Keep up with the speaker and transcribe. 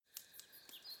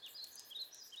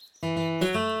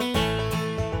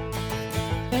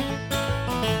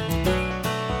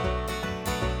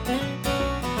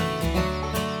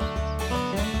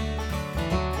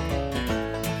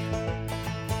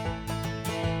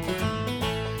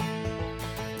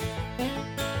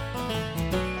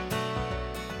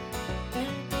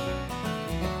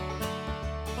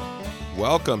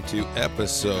Welcome to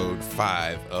episode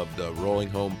 5 of the Rolling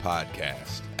Home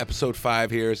Podcast. Episode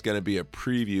 5 here is going to be a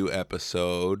preview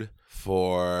episode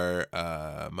for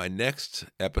my next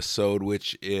episode,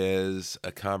 which is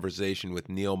a conversation with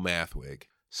Neil Mathwig.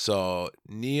 So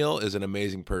Neil is an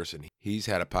amazing person. He's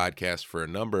had a podcast for a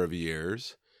number of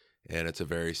years, and it's a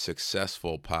very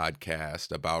successful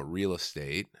podcast about real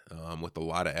estate with a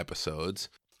lot of episodes.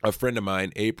 A friend of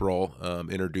mine, April,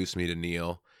 introduced me to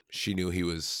Neil. She knew he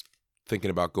was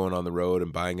thinking about going on the road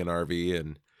and buying an RV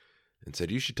and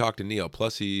said, you should talk to Neil.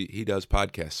 Plus, he does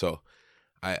podcasts. So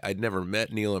I'd never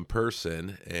met Neil in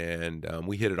person, and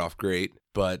we hit it off great.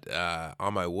 But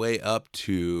on my way up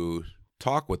to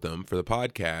talk with him for the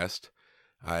podcast,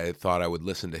 I thought I would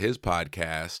listen to his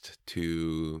podcast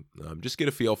to just get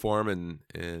a feel for him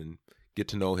and get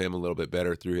to know him a little bit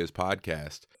better through his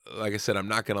podcast. Like I said, I'm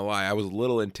not going to lie. I was a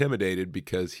little intimidated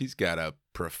because he's got a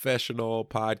professional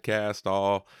podcast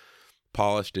all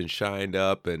polished and shined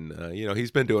up, and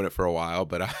he's been doing it for a while,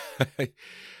 but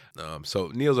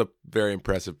so Neil's a very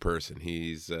impressive person.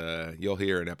 He's you'll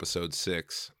hear in episode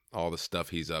 6 all the stuff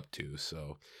he's up to.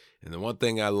 So, and the one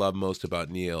thing I love most about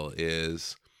Neil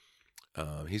is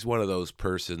he's one of those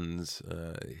persons,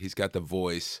 he's got the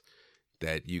voice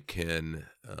that you can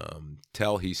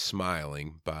tell he's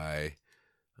smiling by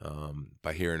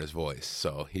hearing his voice.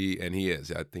 So he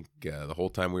is. I think the whole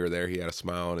time we were there, he had a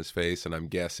smile on his face, and I'm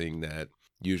guessing that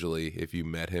usually if you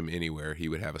met him anywhere, he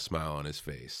would have a smile on his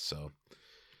face. So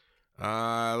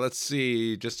let's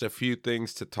see, just a few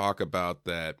things to talk about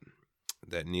that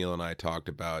Neil and I talked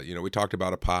about. We talked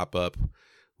about a pop-up.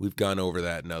 We've gone over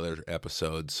that in other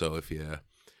episodes. So if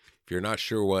you're not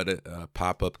sure what a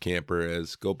pop-up camper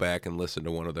is, go back and listen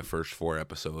to one of the first 4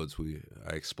 episodes.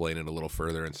 I explain it a little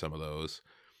further in some of those.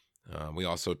 We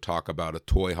also talk about a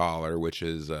toy hauler, which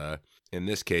is, in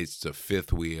this case, it's a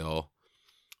 5th wheel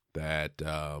that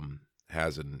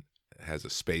has a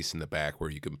space in the back where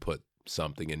you can put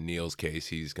something. In Neil's case,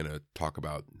 he's going to talk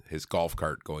about his golf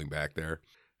cart going back there.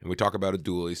 And we talk about a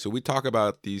dually. So we talk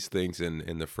about these things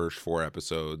in the first 4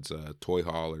 episodes, toy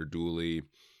hauler, dually,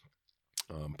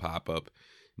 pop-up.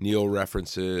 Neil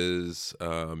references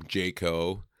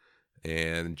Jayco,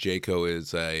 and Jayco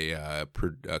is a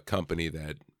company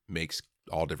that makes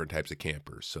all different types of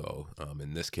campers. So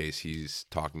in this case, he's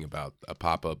talking about a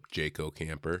pop-up Jayco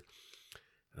camper.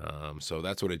 So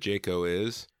that's what a Jayco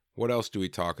is. What else do we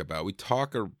talk about? We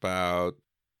talk about,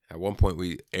 at one point,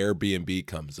 Airbnb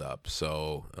comes up.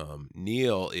 So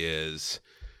Neil is,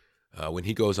 when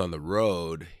he goes on the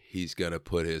road, he's going to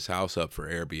put his house up for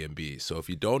Airbnb. So if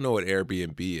you don't know what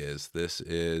Airbnb is, this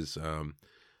is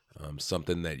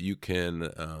something that you can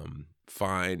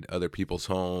find other people's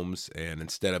homes, and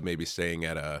instead of maybe staying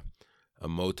at a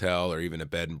motel or even a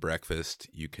bed and breakfast,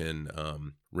 you can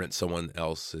rent someone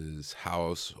else's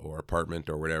house or apartment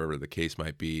or whatever the case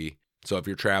might be. So if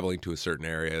you're traveling to a certain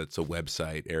area, it's a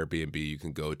website, Airbnb, you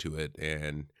can go to it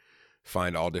and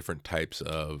find all different types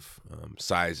of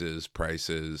sizes,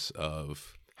 prices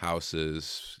of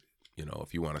houses,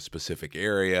 if you want a specific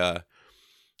area.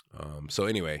 So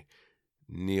anyway,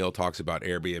 Neil talks about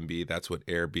Airbnb. That's what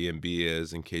Airbnb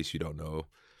is, in case you don't know.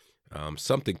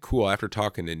 Something cool, after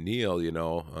talking to Neil,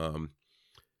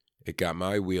 it got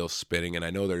my wheels spinning, and I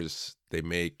know there's a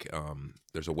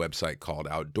website called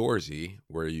Outdoorsy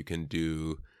where you can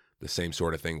do the same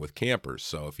sort of thing with campers.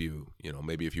 So if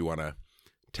maybe if you want to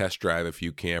test drive a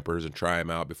few campers and try them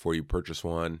out before you purchase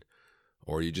one,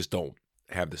 or you just don't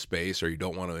have the space, or you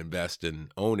don't want to invest in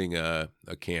owning a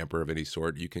camper of any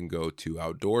sort, you can go to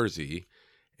Outdoorsy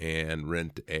and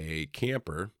rent a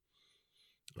camper.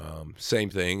 Same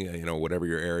thing, whatever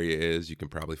your area is, you can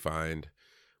probably find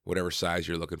whatever size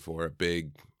you're looking for, a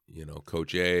big,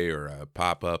 Coach A or a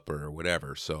pop-up or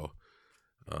whatever. So,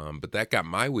 but that got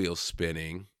my wheels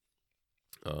spinning,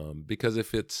 because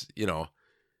if it's,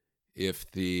 if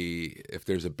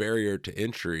there's a barrier to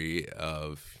entry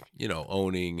of,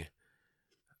 owning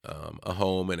a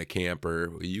home and a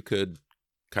camper, you could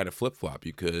kind of flip-flop.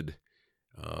 You could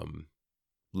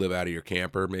live out of your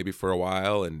camper maybe for a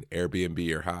while and Airbnb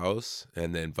your house,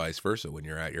 and then vice versa. When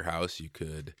you're at your house, you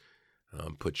could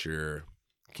put your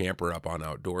camper up on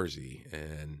Outdoorsy,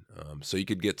 and so you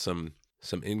could get some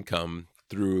income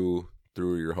through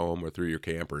your home or through your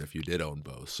camper if you did own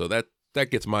both. So that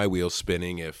gets my wheels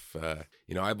spinning. If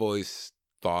I've always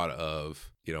thought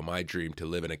of my dream to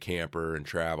live in a camper and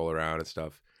travel around and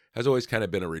stuff has always kind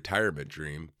of been a retirement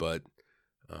dream, but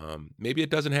maybe it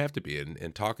doesn't have to be.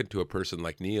 And talking to a person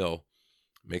like Neil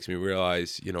makes me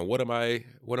realize, what am I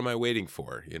waiting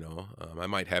for? I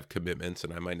might have commitments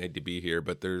and I might need to be here,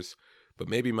 but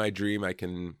maybe my dream, I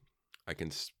can I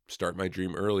can start my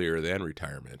dream earlier than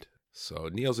retirement. So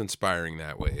Neil's inspiring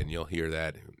that way, and you'll hear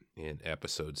that in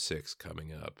episode 6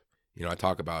 coming up. I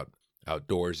talk about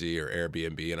Outdoorsy or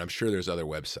Airbnb, and I'm sure there's other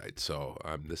websites. So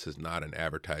this is not an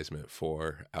advertisement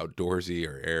for Outdoorsy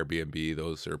or Airbnb.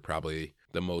 Those are probably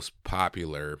the most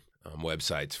popular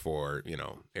websites for,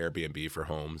 Airbnb for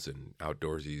homes and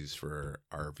Outdoorsies for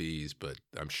RVs, but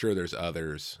I'm sure there's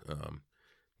others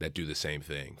that do the same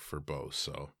thing for both.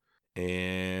 So,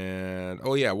 and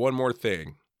one more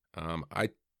thing. I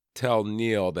tell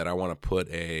Neil that I want to put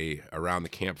a around the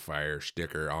campfire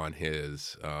sticker on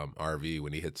his RV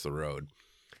when he hits the road.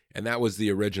 And that was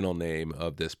the original name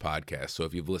of this podcast. So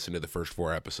if you've listened to the first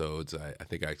 4 episodes, I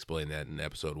think I explained that in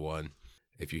episode 1.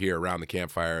 If you hear around the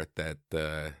campfire,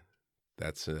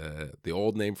 that's the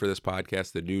old name for this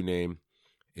podcast. The new name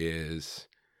is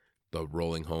the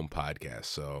Rolling Home Podcast.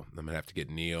 So I'm going to have to get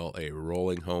Neil a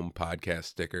Rolling Home Podcast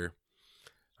sticker.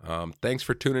 Thanks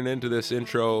for tuning into this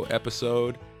intro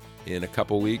episode. In a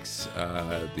couple weeks,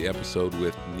 the episode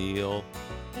with Neil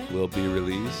will be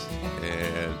released.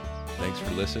 And thanks for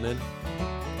listening.